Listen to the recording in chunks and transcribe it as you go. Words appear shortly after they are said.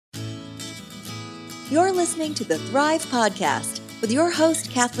You're listening to the Thrive Podcast with your host,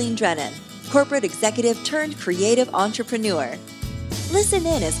 Kathleen Drennan, corporate executive turned creative entrepreneur. Listen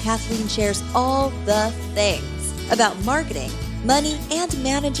in as Kathleen shares all the things about marketing, money, and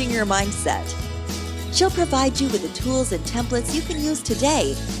managing your mindset. She'll provide you with the tools and templates you can use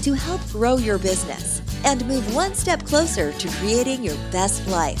today to help grow your business and move one step closer to creating your best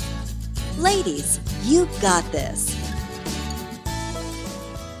life. Ladies, you got this.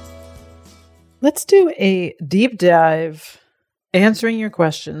 Let's do a deep dive answering your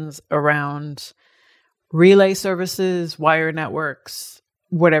questions around relay services, wire networks,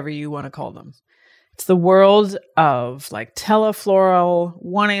 whatever you want to call them. It's the world of like Telefloral,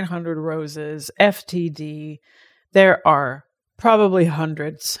 1-800-ROSES, FTD. There are probably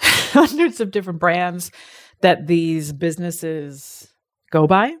hundreds of different brands that these businesses go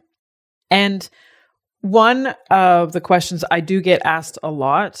by. And one of the questions I do get asked a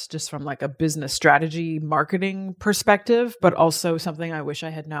lot, just from like a business strategy marketing perspective, but also something I wish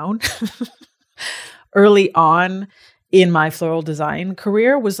I had known early on in my floral design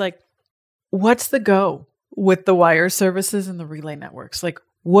career, was like, what's the go with the wire services and the relay networks? Like,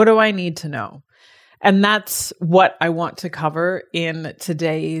 what do I need to know? And that's what I want to cover in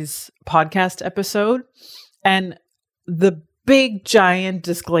today's podcast episode. And the big giant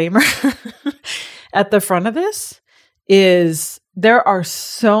disclaimer at the front of this is there are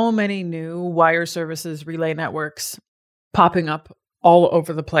so many new wire services, relay networks popping up all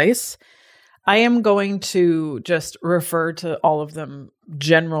over the place. I am going to just refer to all of them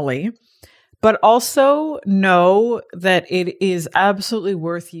generally, but also know that it is absolutely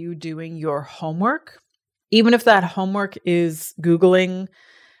worth you doing your homework, even if that homework is Googling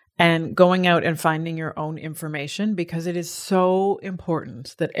and going out and finding your own information, because it is so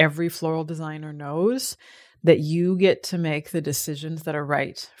important that every floral designer knows that you get to make the decisions that are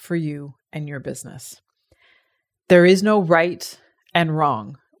right for you and your business. There is no right and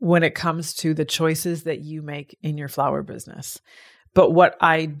wrong when it comes to the choices that you make in your flower business. But what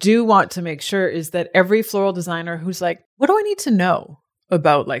I do want to make sure is that every floral designer who's like, what do I need to know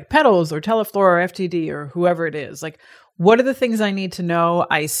about like Petals or Teleflora or FTD or whoever it is? Like, what are the things I need to know?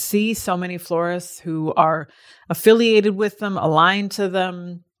 I see so many florists who are affiliated with them, aligned to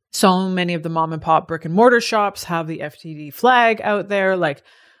them. So many of the mom and pop brick and mortar shops have the FTD flag out there. Like,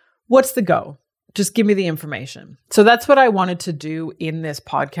 what's the go? Just give me the information. So that's what I wanted to do in this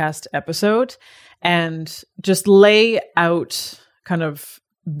podcast episode, and just lay out kind of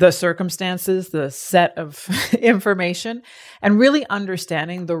the circumstances, the set of information, and really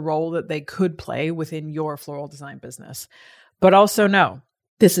understanding the role that they could play within your floral design business. But also know,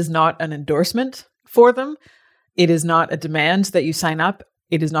 this is not an endorsement for them. It is not a demand that you sign up.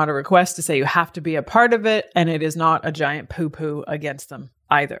 It is not a request to say you have to be a part of it. And it is not a giant poo-poo against them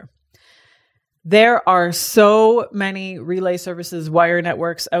either. There are so many relay services, wire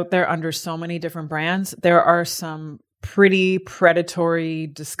networks out there under so many different brands. There are some pretty predatory,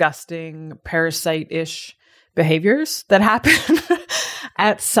 disgusting, parasite-ish behaviors that happen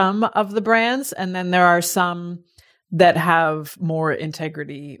at some of the brands. And then there are some that have more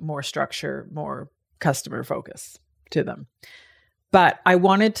integrity, more structure, more customer focus to them. But I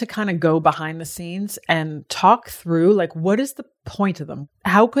wanted to kind of go behind the scenes and talk through, like, what is the point of them?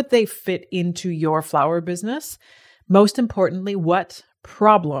 How could they fit into your flower business? Most importantly, what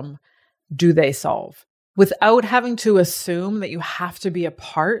problem do they solve? Without having to assume that you have to be a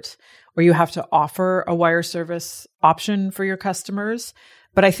part or you have to offer a wire service option for your customers.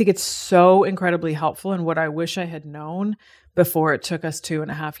 But I think it's so incredibly helpful, and what I wish I had known before it took us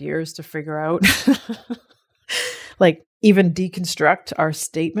 2.5 years to figure out, like, even deconstruct our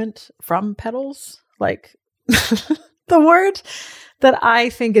statement from Petals. Like, the word that I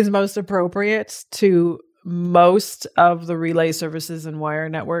think is most appropriate to most of the relay services and wire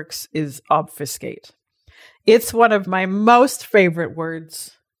networks is obfuscate. It's one of my most favorite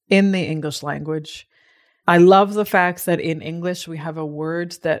words in the English language. I love the fact that in English we have a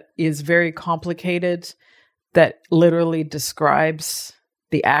word that is very complicated, that literally describes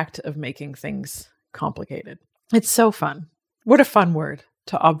the act of making things complicated. It's so fun. What a fun word,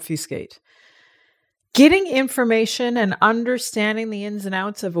 to obfuscate. Getting information and understanding the ins and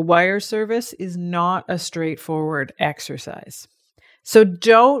outs of a wire service is not a straightforward exercise. So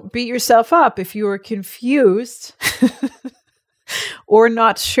don't beat yourself up if you are confused or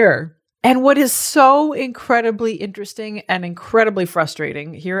not sure. And what is so incredibly interesting and incredibly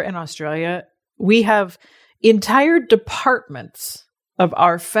frustrating here in Australia, we have entire departments of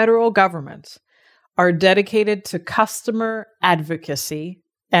our federal government are dedicated to customer advocacy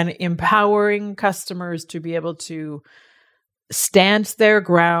and empowering customers to be able to stand their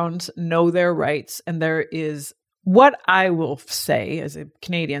ground, know their rights. And there is, what I will say as a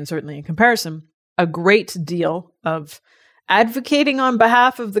Canadian, certainly in comparison, a great deal of advocating on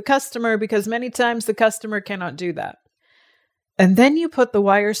behalf of the customer, because many times the customer cannot do that. And then you put the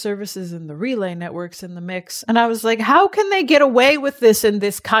wire services and the relay networks in the mix. And I was like, how can they get away with this in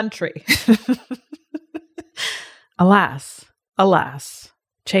this country? Alas,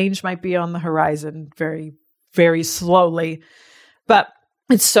 change might be on the horizon very, very slowly. But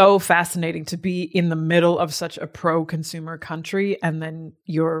it's so fascinating to be in the middle of such a pro-consumer country, and then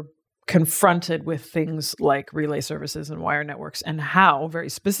you're confronted with things like relay services and wire networks and how, very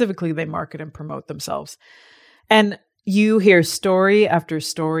specifically, they market and promote themselves. And you hear story after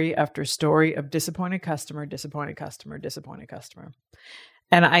story after story of disappointed customer.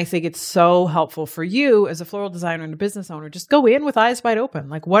 And I think it's so helpful for you as a floral designer and a business owner. Just go in with eyes wide open.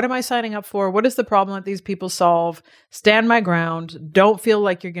 Like, what am I signing up for? What is the problem that these people solve? Stand my ground. Don't feel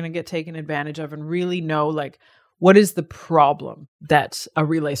like you're going to get taken advantage of, and really know, like, what is the problem that a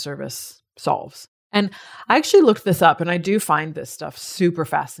relay service solves? And I actually looked this up, and I do find this stuff super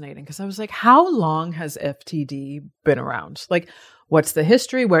fascinating, because I was like, how long has FTD been around? Like, what's the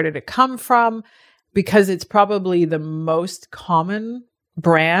history? Where did it come from? Because it's probably the most common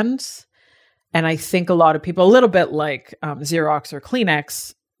brand. And I think a lot of people, a little bit like Xerox or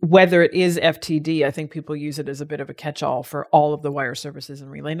Kleenex, whether it is FTD, I think people use it as a bit of a catch-all for all of the wire services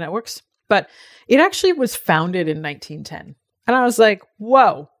and relay networks. But it actually was founded in 1910. And I was like,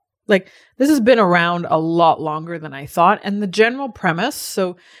 whoa, like, this has been around a lot longer than I thought. And the general premise,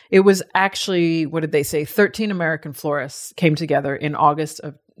 so it was actually, what did they say? 13 American florists came together in August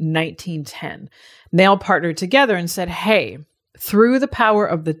of 1910. They all partnered together and said, hey, through the power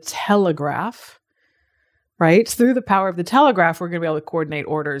of the telegraph, right? Through the power of the telegraph, we're going to be able to coordinate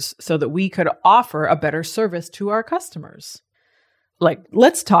orders so that we could offer a better service to our customers. Like,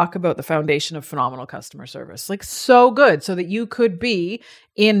 let's talk about the foundation of phenomenal customer service. Like, so good, so that you could be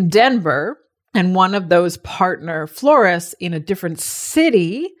in Denver and one of those partner florists in a different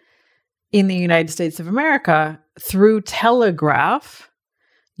city in the United States of America, through telegraph,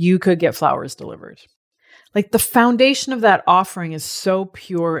 you could get flowers delivered. Like, the foundation of that offering is so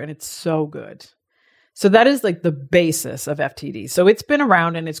pure and it's so good. So that is like the basis of FTD. So it's been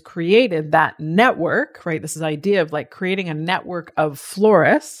around and it's created that network, right? This is the idea of like creating a network of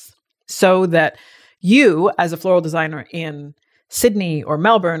florists so that you, as a floral designer in Sydney or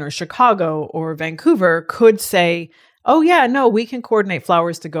Melbourne or Chicago or Vancouver, could say, oh yeah, no, we can coordinate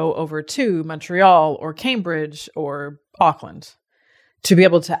flowers to go over to Montreal or Cambridge or Auckland, to be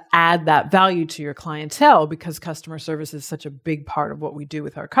able to add that value to your clientele, because customer service is such a big part of what we do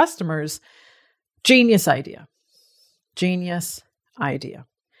with our customers. Genius idea.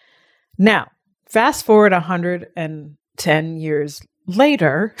 Now, fast forward 110 years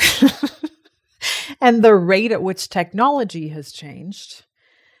later, and the rate at which technology has changed,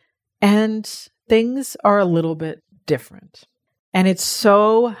 and things are a little bit different. And it's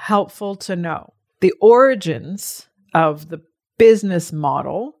so helpful to know the origins of the business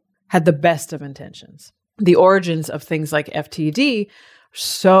model had the best of intentions. The origins of things like FTD are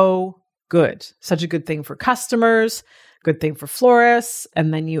so good. Such a good thing for customers, good thing for florists.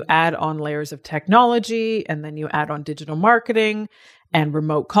 And then you add on layers of technology, and then you add on digital marketing and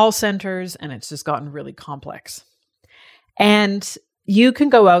remote call centers, and it's just gotten really complex. And you can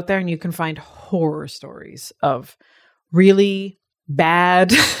go out there and you can find horror stories of really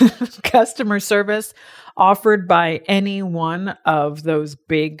bad customer service offered by any one of those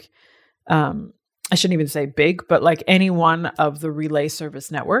big, I shouldn't even say big, but like any one of the relay service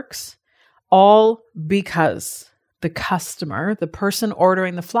networks. All because the customer, the person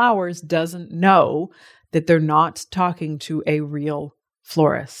ordering the flowers, doesn't know that they're not talking to a real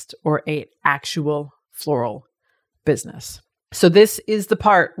florist or an actual floral business. So this is the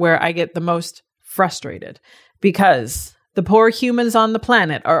part where I get the most frustrated, because the poor humans on the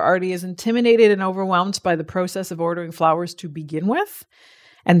planet are already as intimidated and overwhelmed by the process of ordering flowers to begin with.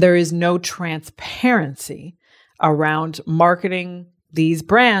 And there is no transparency around marketing these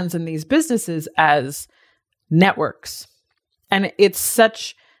brands and these businesses as networks. And it's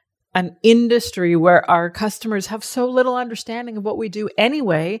such an industry where our customers have so little understanding of what we do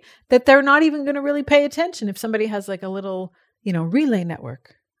anyway, that they're not even going to really pay attention if somebody has like a little, relay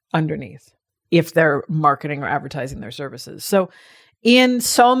network underneath, if they're marketing or advertising their services. So in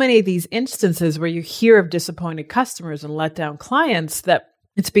so many of these instances where you hear of disappointed customers and let down clients, that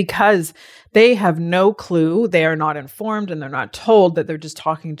it's because they have no clue, they are not informed, and they're not told that they're just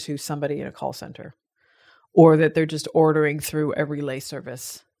talking to somebody in a call center, or that they're just ordering through a relay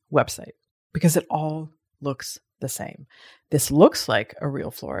service website, because it all looks the same. This looks like a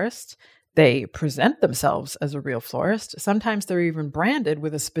real florist. They present themselves as a real florist. Sometimes they're even branded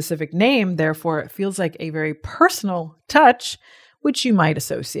with a specific name. Therefore, it feels like a very personal touch, which you might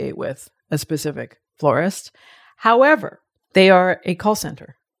associate with a specific florist. However, they are a call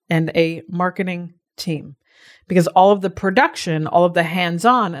center and a marketing team because all of the production, all of the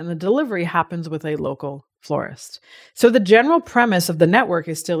hands-on and the delivery happens with a local florist. So the general premise of the network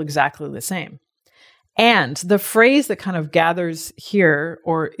is still exactly the same. And the phrase that kind of gathers here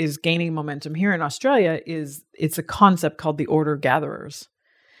or is gaining momentum here in Australia is it's a concept called the order gatherers.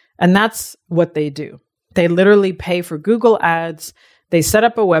 And that's what they do. They literally pay for Google ads, they set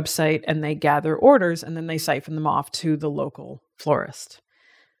up a website and they gather orders and then they siphon them off to the local florist.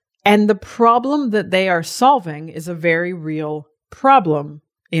 And the problem that they are solving is a very real problem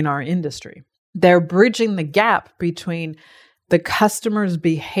in our industry. They're bridging the gap between the customer's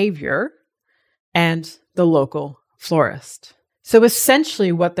behavior and the local florist. So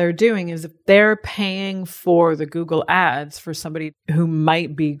essentially what they're doing is they're paying for the Google ads for somebody who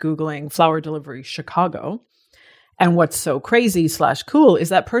might be Googling flower delivery Chicago. And what's so crazy / cool is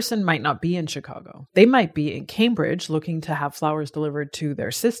that person might not be in Chicago. They might be in Cambridge looking to have flowers delivered to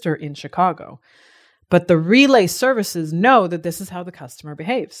their sister in Chicago. But the relay services know that this is how the customer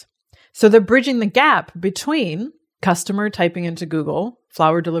behaves. So they're bridging the gap between customer typing into Google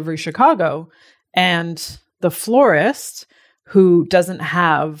flower delivery Chicago and the florist who doesn't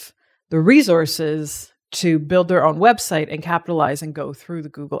have the resources to build their own website and capitalize and go through the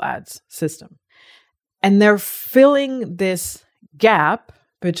Google Ads system. And they're filling this gap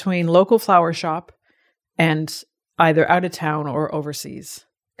between local flower shop and either out of town or overseas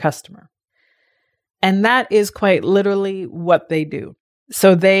customer. And that is quite literally what they do.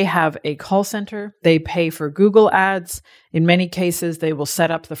 So they have a call center. They pay for Google ads. In many cases, they will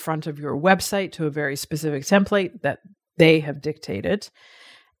set up the front of your website to a very specific template that they have dictated.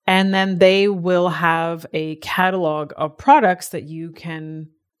 And then they will have a catalog of products that you can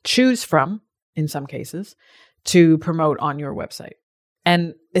choose from, in some cases, to promote on your website.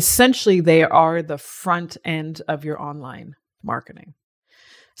 And essentially, they are the front end of your online marketing.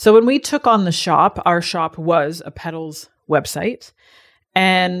 So when we took on the shop, our shop was a Petals website.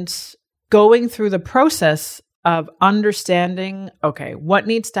 And going through the process of understanding, okay, what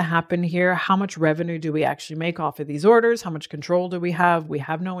needs to happen here? How much revenue do we actually make off of these orders? How much control do we have? We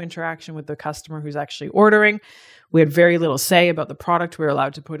have no interaction with the customer who's actually ordering. We had very little say about the product we were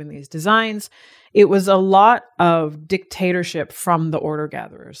allowed to put in these designs. It was a lot of dictatorship from the order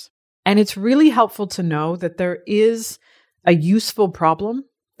gatherers. And it's really helpful to know that there is a useful problem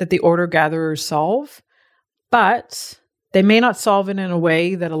that the order gatherers solve, but they may not solve it in a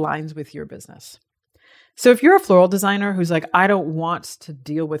way that aligns with your business. So if you're a floral designer who's like, I don't want to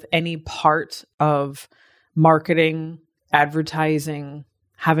deal with any part of marketing, advertising,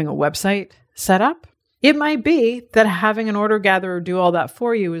 having a website set up, it might be that having an order gatherer do all that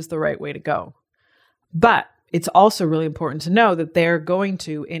for you is the right way to go. But it's also really important to know that they're going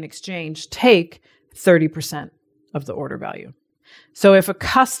to, in exchange, take 30% of the order value. So if a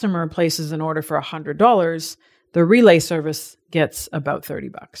customer places an order for $100, the relay service gets about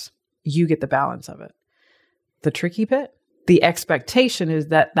 $30. You get the balance of it. The tricky bit, the expectation is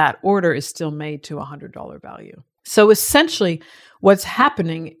that that order is still made to $100 value. So essentially what's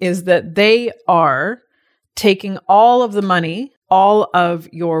happening is that they are taking all of the money, all of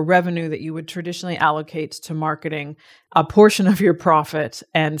your revenue that you would traditionally allocate to marketing, a portion of your profit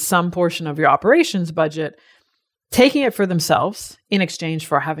and some portion of your operations budget, taking it for themselves in exchange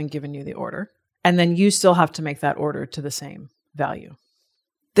for having given you the order. And then you still have to make that order to the same value.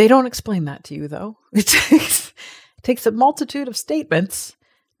 They don't explain that to you, though. It takes a multitude of statements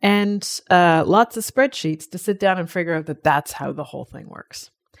and lots of spreadsheets to sit down and figure out that that's how the whole thing works.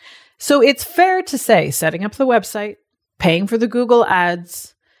 So it's fair to say, setting up the website, paying for the Google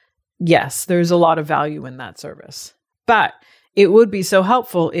ads, yes, there's a lot of value in that service. But it would be so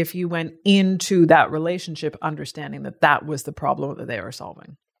helpful if you went into that relationship understanding that that was the problem that they were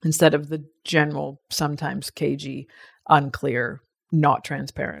solving, instead of the general, sometimes cagey, unclear, not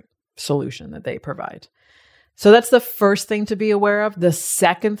transparent solution that they provide. So that's the first thing to be aware of. The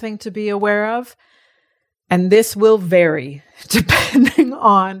second thing to be aware of, and this will vary depending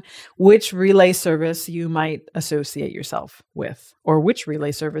on which relay service you might associate yourself with, or which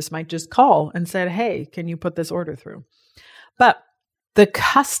relay service might just call and said, hey, can you put this order through? But the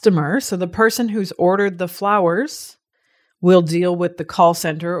customer, so the person who's ordered the flowers, will deal with the call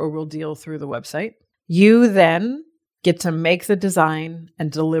center or will deal through the website. You then get to make the design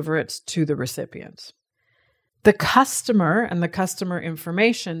and deliver it to the recipient. The customer and the customer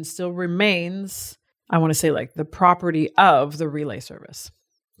information still remains I want to say like the property of the relay service.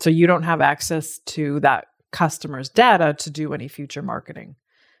 So you don't have access to that customer's data to do any future marketing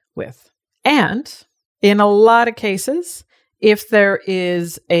with. And in a lot of cases, if there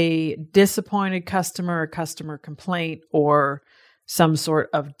is a disappointed customer, a customer complaint, or some sort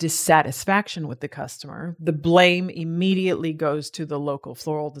of dissatisfaction with the customer, the blame immediately goes to the local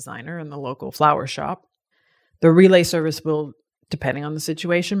floral designer and the local flower shop. The relay service will, depending on the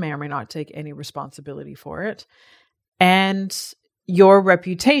situation, may or may not take any responsibility for it. And your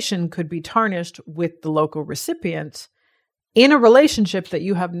reputation could be tarnished with the local recipient in a relationship that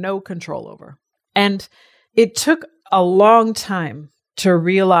you have no control over. And it took a long time to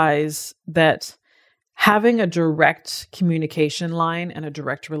realize that having a direct communication line and a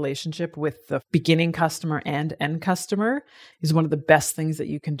direct relationship with the beginning customer and end customer is one of the best things that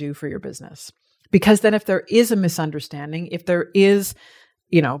you can do for your business. Because then if there is a misunderstanding, if there is,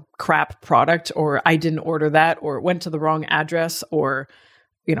 crap product, or I didn't order that, or it went to the wrong address, or,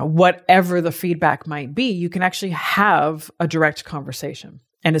 whatever the feedback might be, you can actually have a direct conversation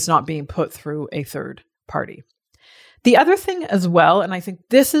and it's not being put through a third party. The other thing as well, and I think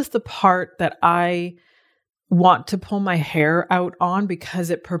this is the part that I want to pull my hair out on because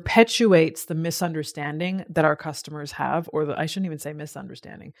it perpetuates the misunderstanding that our customers have, or I shouldn't even say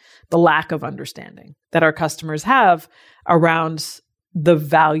misunderstanding, the lack of understanding that our customers have around the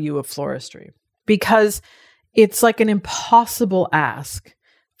value of floristry. Because it's like an impossible ask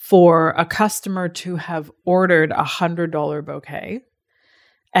for a customer to have ordered $100 bouquet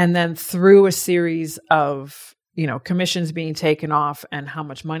and then through a series of commissions being taken off and how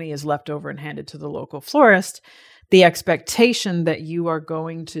much money is left over and handed to the local florist, the expectation that you are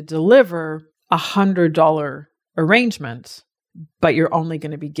going to deliver $100 arrangement, but you're only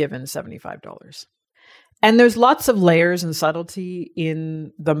going to be given $75. And there's lots of layers and subtlety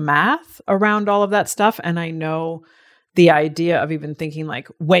in the math around all of that stuff. And I know the idea of even thinking like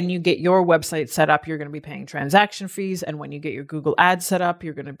when you get your website set up, you're going to be paying transaction fees. And when you get your Google Ads set up,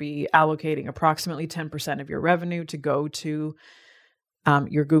 you're going to be allocating approximately 10% of your revenue to go to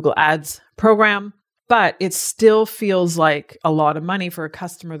your Google Ads program. But it still feels like a lot of money for a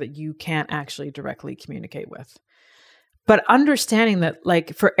customer that you can't actually directly communicate with. But understanding that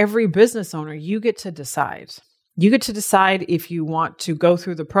like for every business owner, you get to decide. You get to decide if you want to go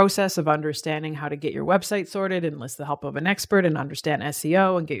through the process of understanding how to get your website sorted, enlist the help of an expert and understand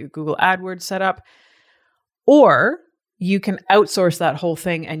SEO and get your Google AdWords set up. Or you can outsource that whole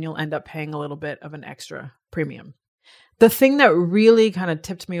thing and you'll end up paying a little bit of an extra premium. The thing that really kind of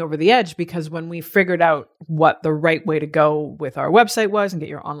tipped me over the edge, because when we figured out what the right way to go with our website was and get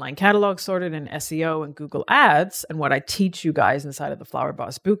your online catalog sorted and SEO and Google Ads, and what I teach you guys inside of the Flower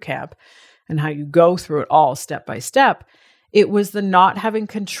Boss Bootcamp, and how you go through it all step by step, it was the not having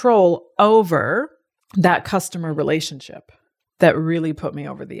control over that customer relationship that really put me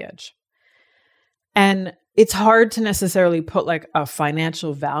over the edge. And it's hard to necessarily put like a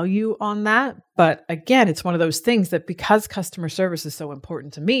financial value on that. But again, it's one of those things that because customer service is so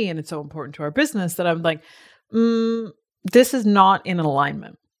important to me and it's so important to our business that I'm like, this is not in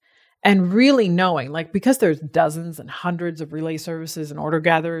alignment. And really knowing, like, because there's dozens and hundreds of relay services and order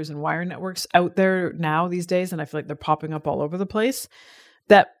gatherers and wire networks out there now these days, and I feel like they're popping up all over the place,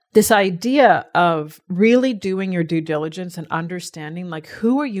 that this idea of really doing your due diligence and understanding, like,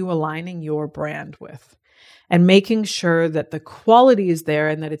 who are you aligning your brand with? And making sure that the quality is there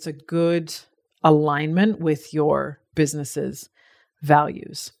and that it's a good alignment with your business's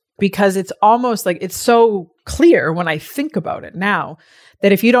values. Because it's almost like it's so clear when I think about it now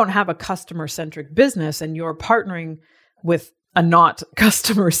that if you don't have a customer-centric business and you're partnering with a not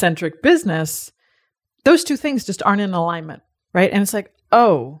customer-centric business, those two things just aren't in alignment, right? And it's like,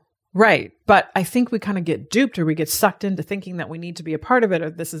 oh, right. But I think we kind of get duped or we get sucked into thinking that we need to be a part of it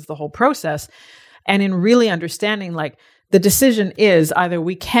or this is the whole process. And in really understanding, like, the decision is either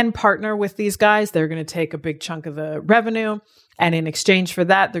we can partner with these guys, they're going to take a big chunk of the revenue, and in exchange for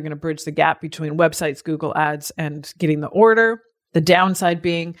that, they're going to bridge the gap between websites, Google Ads, and getting the order. The downside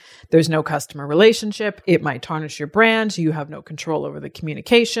being there's no customer relationship. It might tarnish your brand. You have no control over the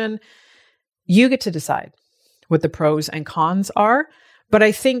communication. You get to decide what the pros and cons are. But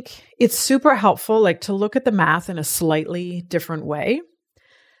I think it's super helpful, like, to look at the math in a slightly different way.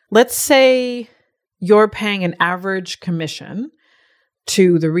 Let's say you're paying an average commission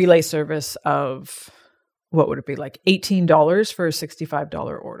to the relay service of, what would it be, like $18 for a $65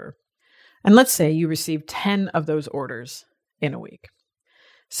 order. And let's say you receive 10 of those orders in a week.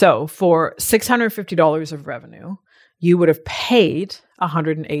 So for $650 of revenue, you would have paid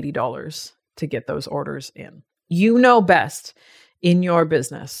 $180 to get those orders in. You know best in your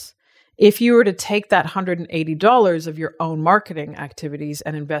business If you were to take that $180 of your own marketing activities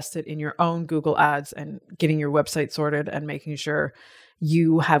and invest it in your own Google Ads and getting your website sorted and making sure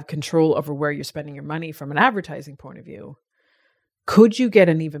you have control over where you're spending your money from an advertising point of view, could you get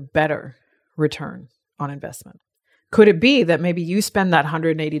an even better return on investment? Could it be that maybe you spend that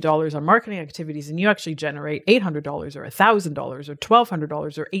 $180 on marketing activities and you actually generate $800 or $1,000 or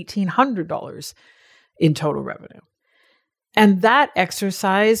 $1,200 or $1,800 in total revenue? And that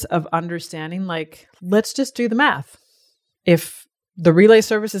exercise of understanding, like, let's just do the math. If the relay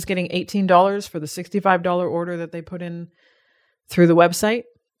service is getting $18 for the $65 order that they put in through the website,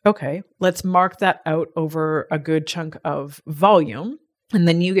 okay, let's mark that out over a good chunk of volume. And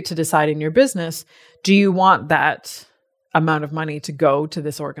then you get to decide in your business, do you want that amount of money to go to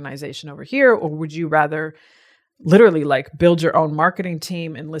this organization over here? Or would you rather literally like build your own marketing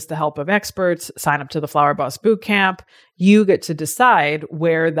team, enlist the help of experts, sign up to the Flower Boss Bootcamp? You get to decide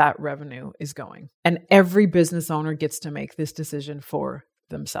where that revenue is going. And every business owner gets to make this decision for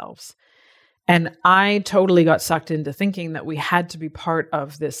themselves. And I totally got sucked into thinking that we had to be part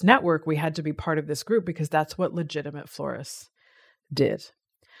of this network. We had to be part of this group because that's what legitimate florists did.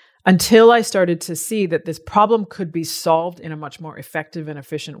 Until I started to see that this problem could be solved in a much more effective and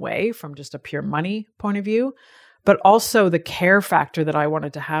efficient way from just a pure money point of view, but also the care factor that I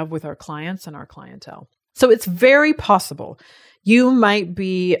wanted to have with our clients and our clientele. So it's very possible you might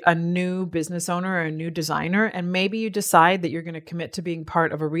be a new business owner or a new designer, and maybe you decide that you're going to commit to being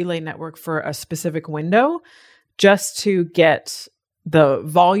part of a relay network for a specific window just to get the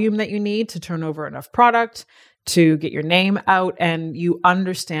volume that you need to turn over enough product, to get your name out, and you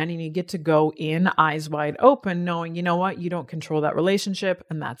understand and you get to go in eyes wide open knowing, you know what, you don't control that relationship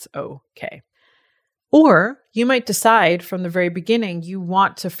and that's okay. Or you might decide from the very beginning, you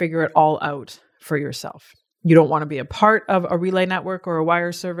want to figure it all out for yourself. You don't want to be a part of a relay network or a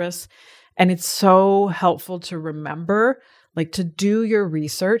wire service. And it's so helpful to remember, like, to do your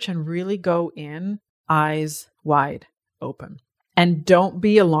research and really go in eyes wide open. And don't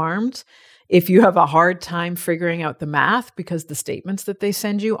be alarmed if you have a hard time figuring out the math because the statements that they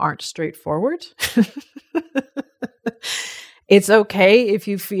send you aren't straightforward. It's okay if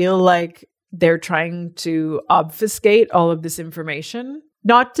you feel like they're trying to obfuscate all of this information.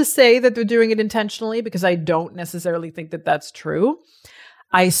 Not to say that they're doing it intentionally, because I don't necessarily think that that's true.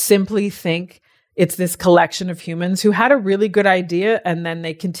 I simply think it's this collection of humans who had a really good idea and then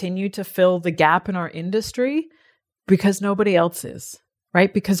they continue to fill the gap in our industry because nobody else is,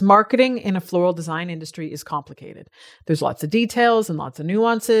 right? Because marketing in a floral design industry is complicated. There's lots of details and lots of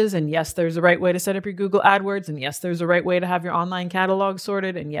nuances. And yes, there's a right way to set up your Google AdWords. And yes, there's a right way to have your online catalog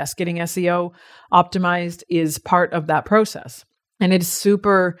sorted. And yes, getting SEO optimized is part of that process. And it is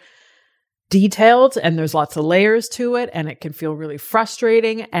super detailed and there's lots of layers to it and it can feel really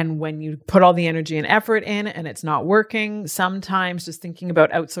frustrating. And when you put all the energy and effort in and it's not working, sometimes just thinking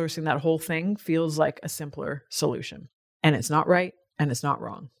about outsourcing that whole thing feels like a simpler solution. And it's not right. And it's not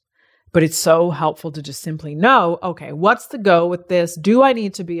wrong, but it's so helpful to just simply know, okay, what's the go with this? Do I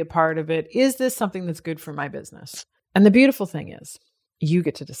need to be a part of it? Is this something that's good for my business? And the beautiful thing is you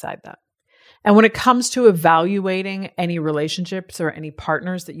get to decide that. And when it comes to evaluating any relationships or any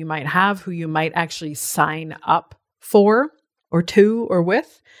partners that you might have who you might actually sign up for or to or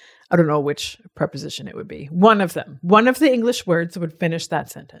with, I don't know which preposition it would be. One of them, one of the English words would finish that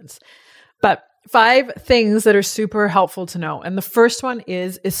sentence. But 5 things that are super helpful to know. And the first one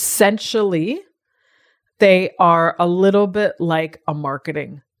is essentially they are a little bit like a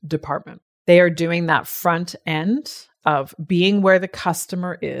marketing department. They are doing that front end of being where the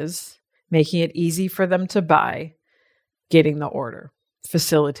customer is, making it easy for them to buy, getting the order,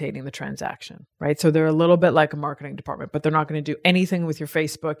 facilitating the transaction, right? So they're a little bit like a marketing department, but they're not going to do anything with your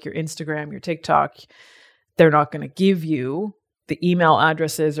Facebook, your Instagram, your TikTok. They're not going to give you the email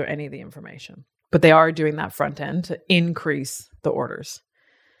addresses or any of the information, but they are doing that front end to increase the orders.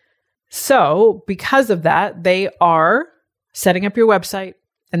 So because of that, they are setting up your website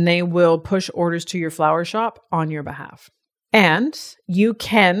and they will push orders to your flower shop on your behalf. And you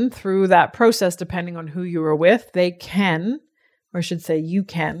can, through that process, depending on who you are with, they can, or I should say you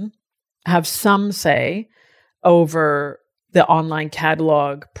can, have some say over the online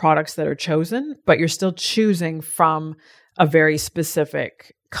catalog products that are chosen, but you're still choosing from a very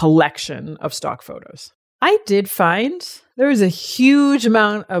specific collection of stock photos. I did find there was a huge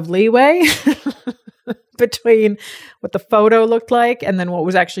amount of leeway between what the photo looked like and then what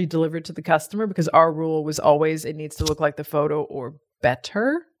was actually delivered to the customer, because our rule was always it needs to look like the photo or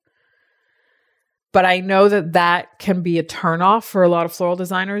better. But I know that that can be a turnoff for a lot of floral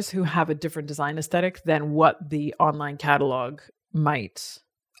designers who have a different design aesthetic than what the online catalog might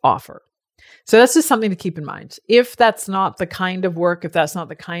offer. So that's just something to keep in mind. If that's not the kind of work, if that's not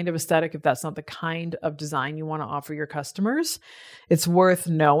the kind of aesthetic, if that's not the kind of design you want to offer your customers, it's worth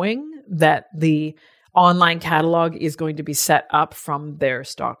knowing that the online catalog is going to be set up from their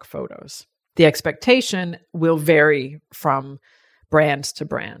stock photos. The expectation will vary from brand to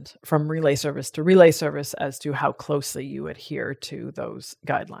brand, from relay service to relay service, as to how closely you adhere to those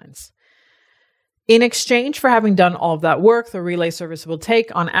guidelines. In exchange for having done all of that work, the relay service will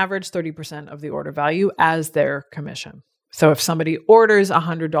take on average 30% of the order value as their commission. So if somebody orders a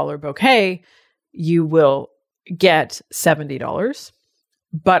 $100 bouquet, you will get $70.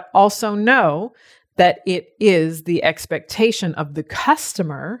 But also know that it is the expectation of the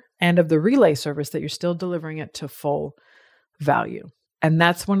customer and of the relay service that you're still delivering it to full value. And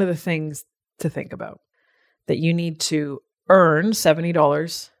that's one of the things to think about, that you need to earn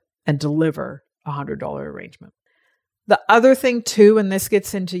 $70 and deliver a $100 arrangement. The other thing too, and this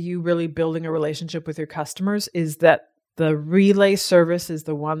gets into you really building a relationship with your customers, is that the relay service is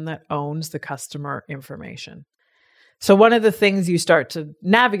the one that owns the customer information. So one of the things you start to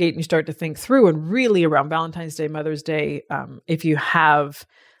navigate and you start to think through, and really around Valentine's Day, Mother's Day, if you have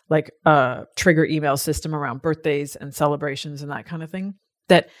like a trigger email system around birthdays and celebrations and that kind of thing,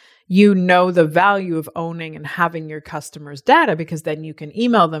 that you know the value of owning and having your customers' data, because then you can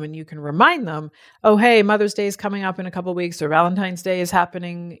email them and you can remind them, oh, hey, Mother's Day is coming up in a couple of weeks, or Valentine's Day is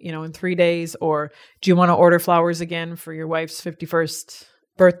happening, in 3 days, or do you want to order flowers again for your wife's 51st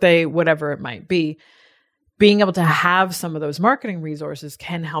birthday, whatever it might be. Being able to have some of those marketing resources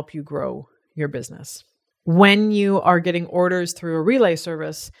can help you grow your business. When you are getting orders through a relay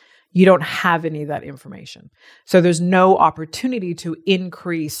service, you don't have any of that information. So there's no opportunity to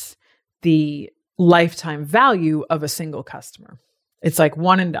increase the lifetime value of a single customer. It's like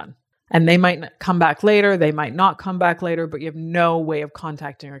one and done. And they might come back later, they might not come back later, but you have no way of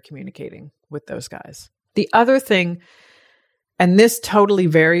contacting or communicating with those guys. The other thing, and this totally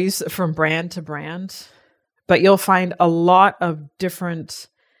varies from brand to brand, but you'll find a lot of different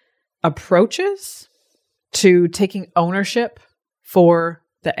approaches to taking ownership for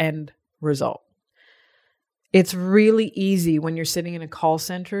the end result. It's really easy when you're sitting in a call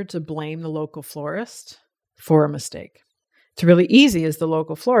center to blame the local florist for a mistake. It's really easy as the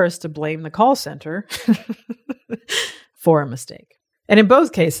local florist to blame the call center for a mistake. And in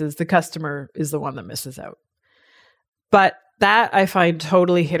both cases, the customer is the one that misses out. But that I find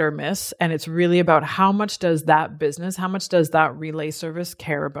totally hit or miss. And it's really about how much does that business, how much does that relay service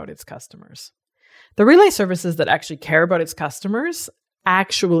care about its customers? The relay services that actually care about its customers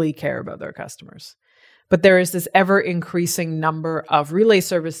actually care about their customers. But there is this ever increasing number of relay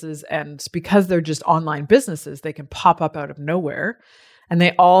services, and because they're just online businesses, they can pop up out of nowhere, and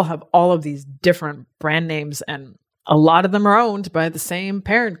they all have all of these different brand names, and a lot of them are owned by the same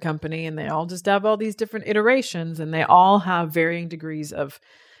parent company, and they all just have all these different iterations, and they all have varying degrees of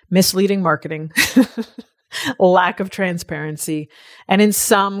misleading marketing, lack of transparency, and in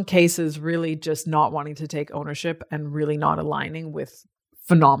some cases, really just not wanting to take ownership and really not aligning with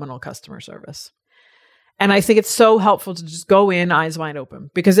phenomenal customer service. And I think it's so helpful to just go in eyes wide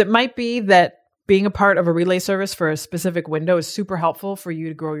open, because it might be that being a part of a relay service for a specific window is super helpful for you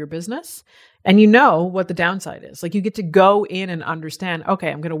to grow your business. And you know what the downside is. Like, you get to go in and understand,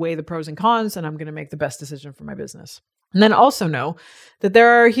 okay, I'm going to weigh the pros and cons, and I'm going to make the best decision for my business. And then also know that there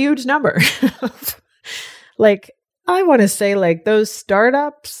are a huge number like, I want to say like those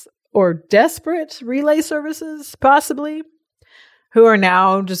startups or desperate relay services, possibly, who are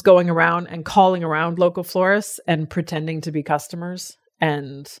now just going around and calling around local florists and pretending to be customers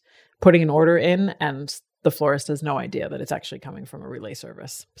and putting an order in, and the florist has no idea that it's actually coming from a relay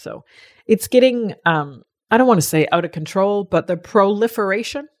service. So it's getting, I don't want to say out of control, but the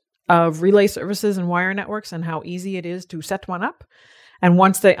proliferation of relay services and wire networks and how easy it is to set one up. And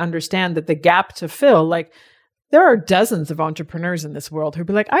once they understand that the gap to fill, like, there are dozens of entrepreneurs in this world who'd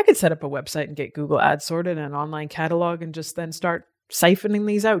be like, I could set up a website and get Google Ads sorted and an online catalog and just then start siphoning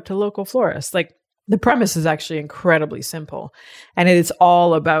these out to local florists. Like, the premise is actually incredibly simple. And it is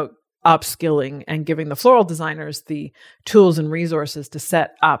all about upskilling and giving the floral designers the tools and resources to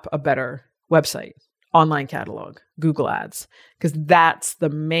set up a better website, online catalog, Google Ads, because that's the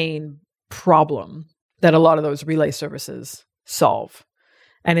main problem that a lot of those relay services solve.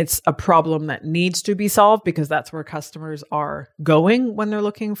 And it's a problem that needs to be solved, because that's where customers are going when they're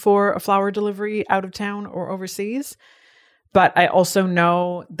looking for a flower delivery out of town or overseas. But I also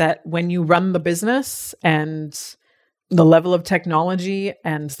know that when you run the business and the level of technology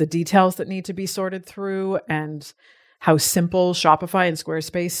and the details that need to be sorted through, and how simple Shopify and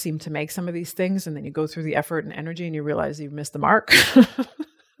Squarespace seem to make some of these things, and then you go through the effort and energy and you realize you've missed the mark.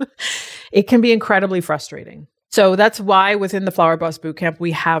 It can be incredibly frustrating. So that's why within the Flower Boss Bootcamp,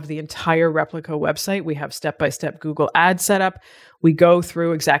 we have the entire Replica website. We have step-by-step Google Ads set up. We go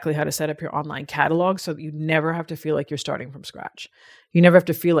through exactly how to set up your online catalog so that you never have to feel like you're starting from scratch. You never have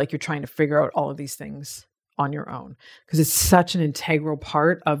to feel like you're trying to figure out all of these things on your own, because it's such an integral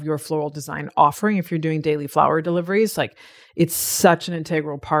part of your floral design offering. If you're doing daily flower deliveries, like it's such an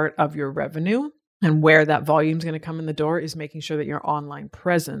integral part of your revenue, and where that volume is going to come in the door is making sure that your online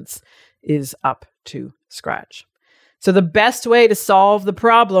presence is up to scratch. So the best way to solve the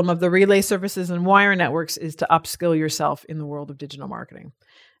problem of the relay services and wire networks is to upskill yourself in the world of digital marketing.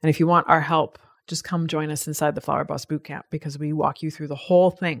 And if you want our help, just come join us inside the Flower Boss Bootcamp, because we walk you through the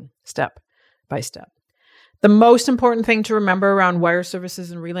whole thing step by step. The most important thing to remember around wire services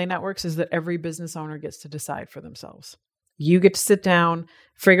and relay networks is that every business owner gets to decide for themselves. You get to sit down,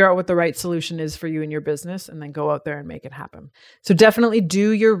 figure out what the right solution is for you and your business, and then go out there and make it happen. So definitely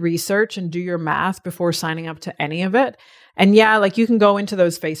do your research and do your math before signing up to any of it. And yeah, like you can go into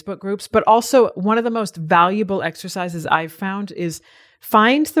those Facebook groups, but also one of the most valuable exercises I've found is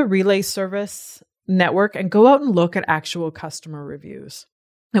find the relay service network and go out and look at actual customer reviews.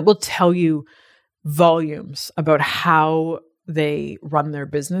 It will tell you volumes about how they run their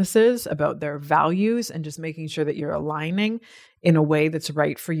businesses, about their values, and just making sure that you're aligning in a way that's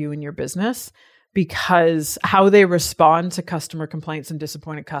right for you and your business. Because how they respond to customer complaints and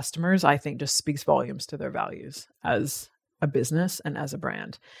disappointed customers, I think just speaks volumes to their values as a business and as a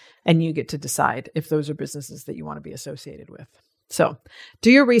brand. And you get to decide if those are businesses that you want to be associated with. So do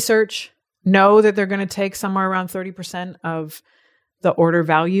your research. Know that they're going to take somewhere around 30% of the order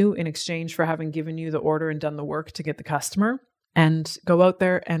value in exchange for having given you the order and done the work to get the customer. And go out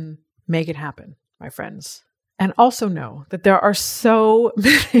there and make it happen, my friends. And also know that there are so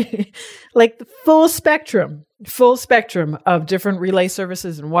many, like the full spectrum of different relay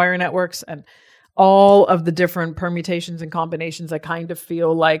services and wire networks and all of the different permutations and combinations. I kind of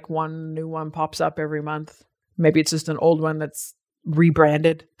feel like one new one pops up every month. Maybe it's just an old one that's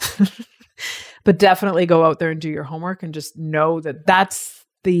rebranded. But definitely go out there and do your homework and just know that that's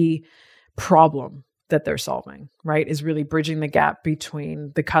the problem that they're solving, right? Is really bridging the gap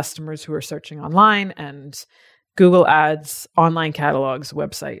between the customers who are searching online and Google Ads, online catalogs,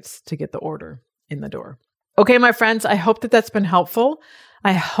 websites to get the order in the door. Okay, my friends, I hope that that's been helpful.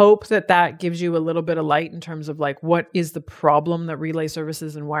 I hope that that gives you a little bit of light in terms of like, what is the problem that relay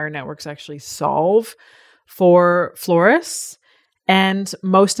services and wire networks actually solve for florists? And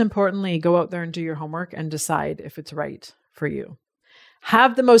most importantly, go out there and do your homework and decide if it's right for you.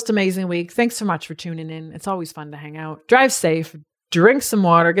 Have the most amazing week. Thanks so much for tuning in. It's always fun to hang out. Drive safe, drink some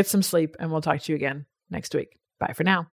water, get some sleep, and we'll talk to you again next week. Bye for now.